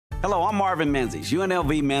Hello, I'm Marvin Menzies,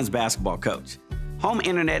 UNLV men's basketball coach. Home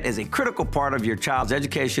internet is a critical part of your child's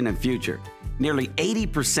education and future. Nearly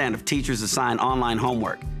 80% of teachers assign online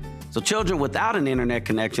homework. So children without an internet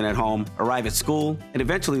connection at home arrive at school and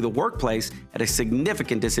eventually the workplace at a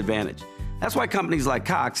significant disadvantage. That's why companies like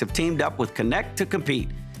Cox have teamed up with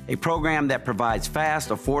Connect2Compete, a program that provides fast,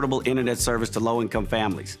 affordable internet service to low-income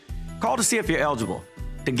families. Call to see if you're eligible.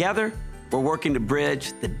 Together, we're working to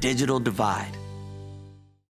bridge the digital divide.